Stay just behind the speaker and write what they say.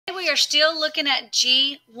we are still looking at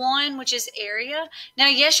G1, which is area. Now,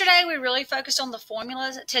 yesterday we really focused on the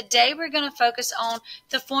formulas. Today we're going to focus on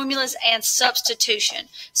the formulas and substitution.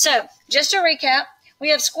 So, just to recap, we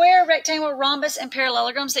have square, rectangle, rhombus, and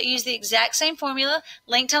parallelograms that use the exact same formula,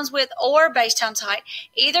 length times width or base times height.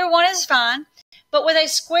 Either one is fine. But with a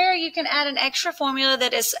square, you can add an extra formula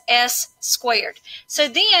that is s squared. So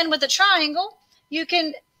then with a triangle, you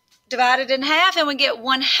can divide it in half and we get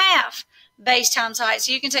 1/2 base times height.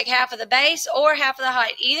 So you can take half of the base or half of the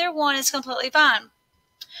height. Either one is completely fine.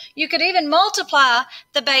 You could even multiply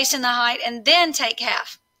the base and the height and then take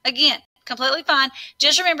half. Again, completely fine.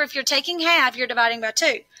 Just remember, if you're taking half, you're dividing by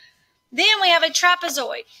 2. Then we have a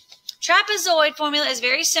trapezoid. Trapezoid formula is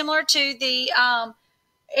very similar to the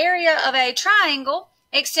area of a triangle,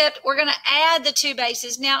 except we're going to add the 2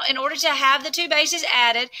 bases. Now, in order to have the 2 bases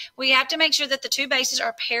added, we have to make sure that the 2 bases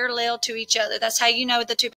are parallel to each other. That's how you know what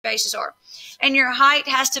the 2 bases are. And your height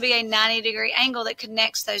has to be a 90-degree angle that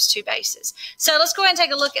connects those 2 bases. So let's go ahead and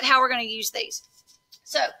take a look at how we're going to use these.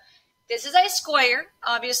 So this is a square,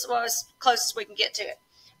 obviously, well, as close as we can get to it.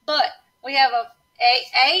 But we have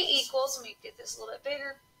a equals, let me get this a little bit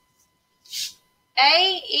bigger.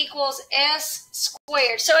 A equals s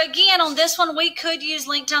squared. So again, on this one, we could use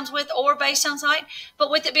length times width or base times height,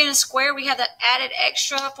 but with it being a square, we have that added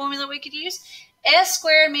extra formula we could use. S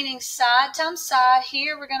squared meaning side times side.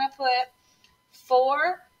 Here we're going to put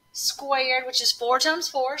 4 squared, which is 4 times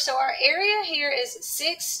 4. So our area here is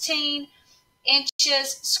 16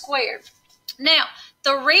 inches squared. Now,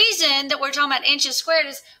 the reason that we're talking about inches squared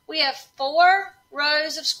is we have 4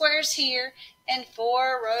 rows of squares here and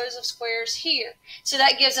 4 rows of squares here. So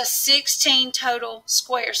that gives us 16 total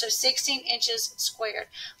squares, so 16 inches squared.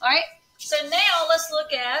 All right, so now let's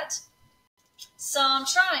look at some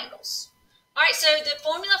triangles. All right, so the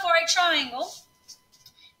formula for a triangle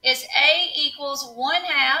is A equals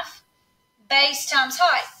 1/2 base times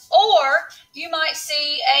height. Or you might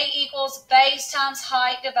see A equals base times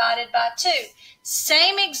height divided by 2.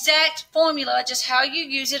 Same exact formula, just how you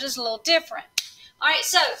use it is a little different. All right,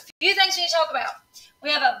 so a few things we need to talk about.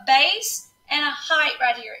 We have a base and a height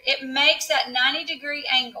right here. It makes that 90-degree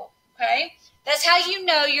angle, okay? That's how you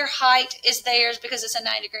know your height is theirs, because it's a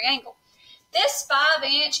 90-degree angle. This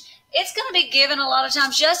 5-inch, it's going to be given a lot of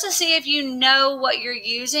times just to see if you know what you're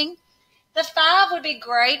using. The 5 would be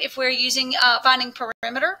great if we're using finding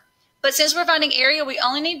perimeter, but since we're finding area, we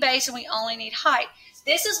only need base and we only need height.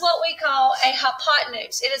 This is what we call a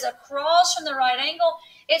hypotenuse. It is across from the right angle.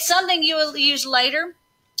 It's something you will use later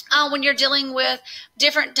when you're dealing with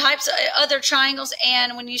different types of other triangles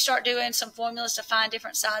and when you start doing some formulas to find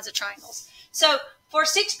different sides of triangles. So for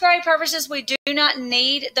 6th grade purposes, we do not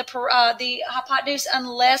need the hypotenuse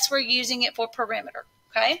unless we're using it for perimeter,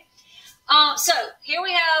 okay? So here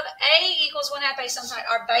we have A equals 1/2 base times height.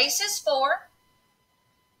 Our base is 4,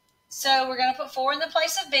 so we're going to put 4 in the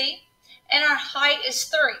place of B, and our height is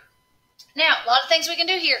 3. Now, a lot of things we can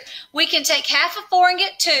do here. We can take half of 4 and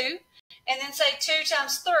get 2, and then say 2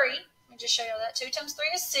 times 3. Let me just show you that. 2 times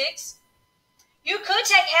 3 is 6. You could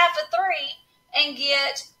take half of 3 and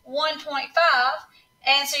get 1.5,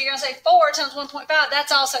 and so you're going to say 4 times 1.5.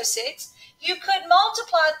 That's also 6. You could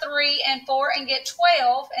multiply 3 and 4 and get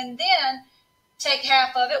 12, and then take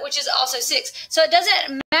half of it, which is also 6. So it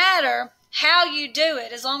doesn't matter how you do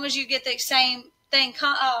it, as long as you get the same thing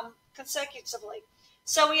consecutively.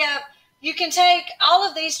 So we have, you can take all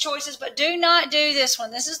of these choices, but do not do this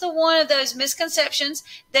one. This is the one of those misconceptions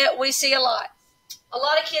that we see a lot. A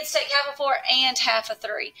lot of kids take half of 4 and half of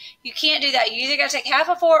 3. You can't do that. You either got to take half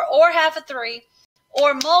of 4 or half of 3,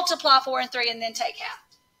 or multiply 4 and 3 and then take half.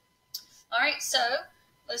 All right, so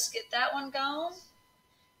let's get that one going.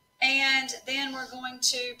 And then we're going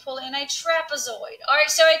to pull in a trapezoid. All right,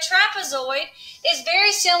 so a trapezoid is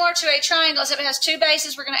very similar to a triangle, except it has 2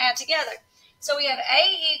 bases we're going to add together. So we have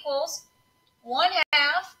A equals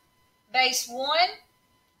 1/2 base 1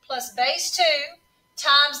 plus base 2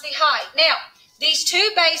 times the height. Now, these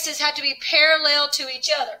 2 bases have to be parallel to each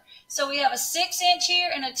other. So we have a 6-inch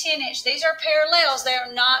here and a 10-inch. These are parallels. They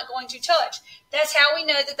are not going to touch. That's how we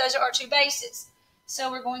know that those are our 2 bases. So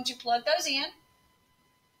we're going to plug those in.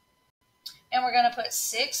 And we're going to put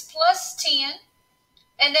 6 plus 10.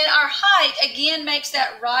 And then our height, again, makes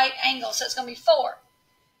that right angle. So it's going to be 4.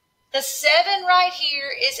 The 7 right here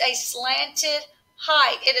is a slanted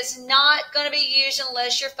height. It is not going to be used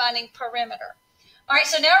unless you're finding perimeter. All right,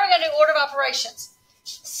 so now we're going to do order of operations.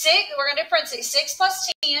 6, we're going to do parentheses. 6 plus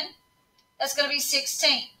 10, that's going to be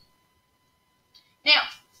 16. Now,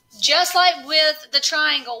 just like with the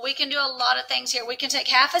triangle, we can do a lot of things here. We can take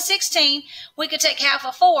half of 16, we could take half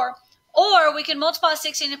of 4, or we can multiply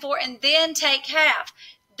 16 and 4 and then take half.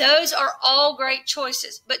 Those are all great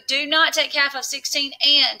choices, but do not take half of 16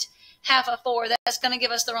 and half of 4. That's going to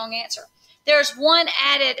give us the wrong answer. There's one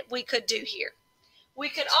added we could do here. We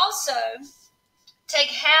could also take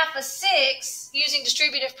half of 6 using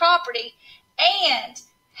distributive property and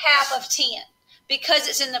half of 10. Because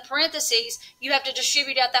it's in the parentheses, you have to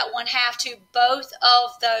distribute out that 1/2 to both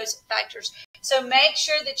of those factors. So make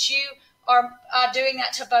sure that you are doing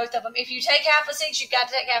that to both of them. If you take half of 6, you've got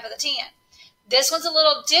to take half of the 10. This one's a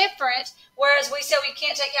little different, whereas we said we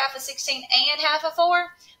can't take half of 16 and half of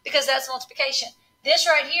 4 because that's multiplication. This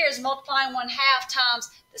right here is multiplying 1/2 times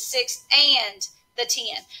the 6 and the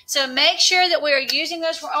 10. So make sure that we are using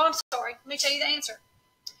those. Oh, I'm sorry. Let me tell you the answer.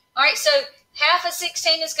 All right, so half of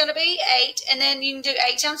 16 is going to be 8, and then you can do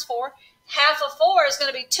 8 times 4. Half of 4 is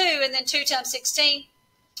going to be 2, and then 2 times 16.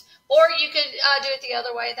 Or you could do it the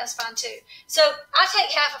other way. That's fine, too. So I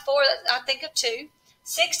take half of 4. I think of 2.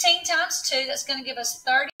 16 times 2, that's going to give us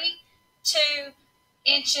 32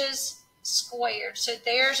 inches squared. So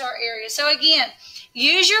there's our area. So again,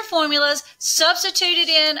 use your formulas, substitute it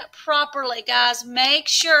in properly, guys. Make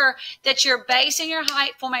sure that you're basing your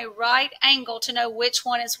height from a right angle to know which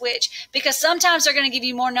one is which, because sometimes they're going to give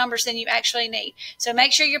you more numbers than you actually need. So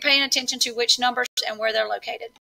make sure you're paying attention to which numbers and where they're located.